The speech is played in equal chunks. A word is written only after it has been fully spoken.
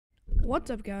What's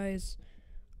up, guys?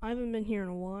 I haven't been here in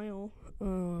a while.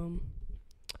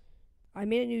 I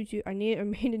made a new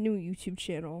YouTube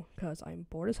channel because I'm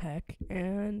bored as heck,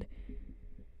 and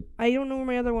I don't know where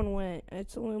my other one went.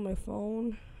 It's only on my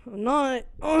phone. I'm not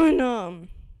on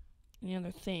the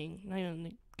other thing, not even on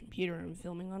the computer I'm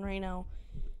filming on right now.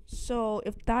 So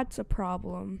if that's a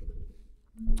problem,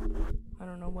 I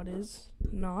don't know what is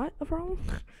not a problem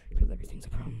because everything's a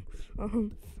problem.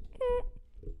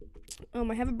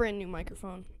 I have a brand new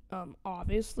microphone.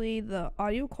 Obviously the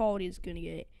audio quality is gonna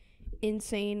get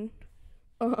insane.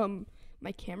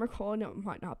 My camera quality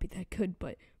might not be that good,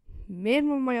 but man,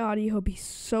 will my audio be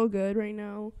so good right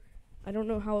now. I don't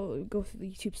know how it would go through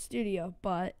the YouTube studio,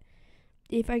 but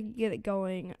if I can get it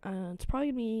going, it's probably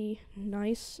gonna be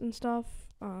nice and stuff.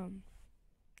 I'm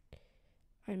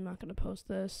not gonna post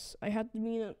this. I had to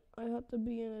be in a different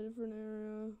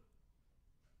area.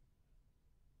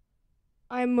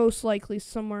 I'm most likely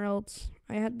somewhere else.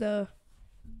 I had to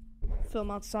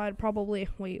film outside, probably.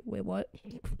 Wait, what?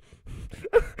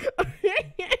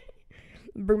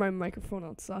 Bring my microphone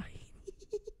outside.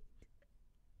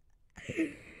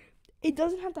 It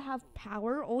doesn't have to have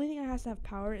power. Only thing it has to have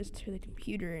power is to the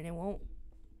computer, and it won't.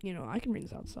 I can bring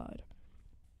this outside.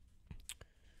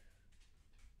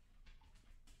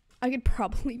 I could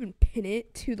probably even pin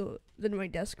it to my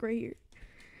desk right here,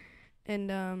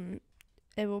 and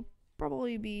it will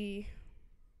probably be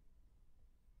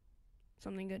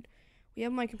something good. We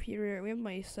have my computer. We have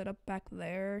my setup back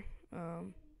there.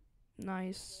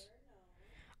 Nice.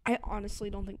 I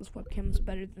honestly don't think this webcam is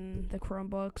better than the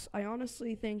Chromebooks. I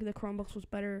honestly think the Chromebooks was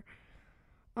better.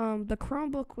 The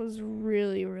Chromebook was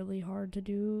really, really hard to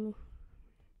do.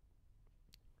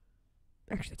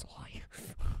 Actually, that's a lie.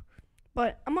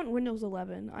 But I'm on Windows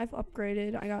 11. I've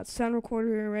upgraded. I got sound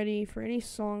recorder ready for any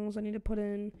songs I need to put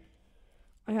in.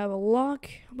 I have a lock,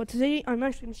 but today I'm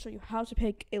actually going to show you how to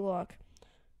pick a lock.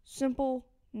 Simple,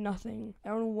 nothing. I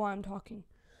don't know why I'm talking.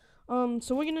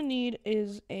 So what you're going to need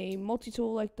is a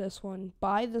multi-tool like this one.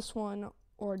 Buy this one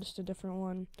or just a different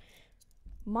one.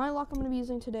 My lock I'm going to be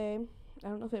using today, I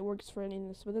don't know if it works for any of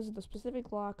this, but this is the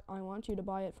specific lock. I want you to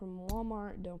buy it from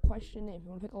Walmart. Don't question it if you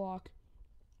want to pick a lock.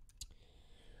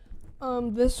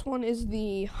 This one is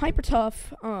the Hyper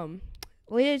Tough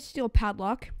Lated Steel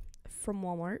Padlock from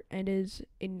Walmart. It is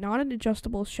not an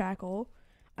adjustable shackle.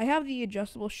 I have the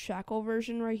adjustable shackle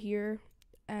version right here,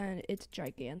 and it's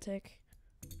gigantic.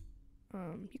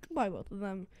 You can buy both of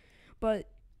them, but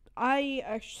I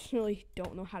actually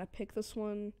don't know how to pick this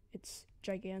one. It's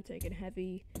gigantic and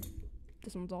heavy.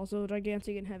 This one's also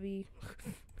gigantic and heavy.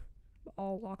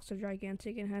 All locks are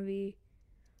gigantic and heavy,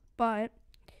 but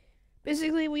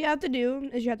basically what you have to do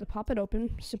is you have to pop it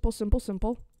open.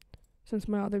 Simple. Since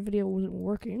my other video wasn't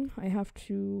working, I have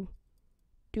to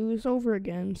do this over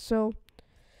again. So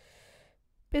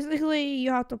basically you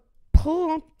have to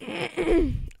pull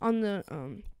on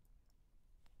the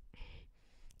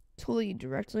tool you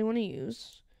directly want to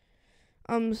use.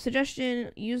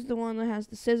 Suggestion, use the one that has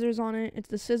the scissors on it. It's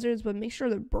the scissors, but make sure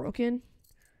they're broken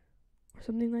or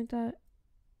something like that.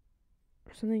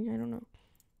 Or something, I don't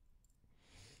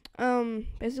know.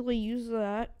 Basically use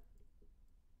that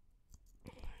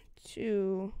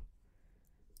to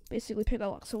basically pick that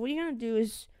lock. So what you're gonna do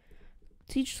is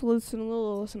listen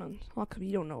on lock if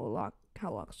you don't know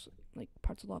how locks, like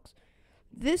parts of locks.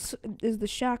 This is the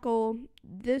shackle.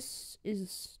 This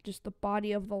is just the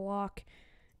body of the lock.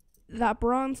 That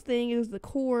bronze thing is the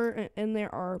core, and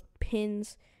there are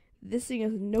pins. This thing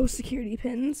has no security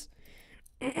pins.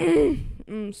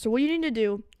 So what you need to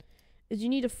do is you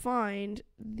need to find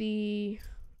make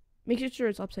sure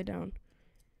it's upside down.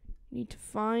 You need to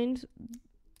find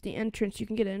the entrance you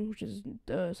can get in, which is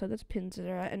the side that's pins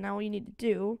are at, and now what you need to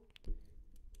do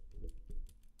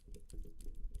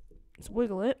is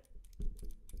wiggle it,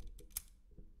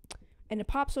 and it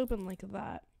pops open like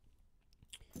that.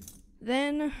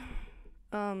 Then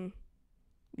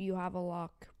you have a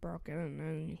lock broken, and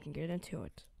then you can get into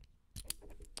it.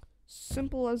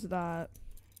 Simple as that.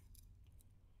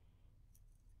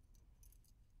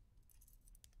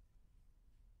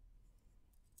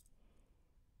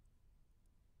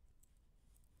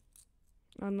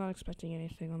 I'm not expecting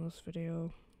anything on this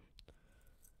video.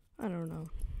 I don't know.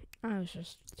 I was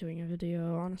just doing a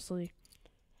video, honestly.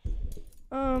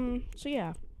 So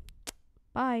yeah.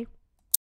 Bye.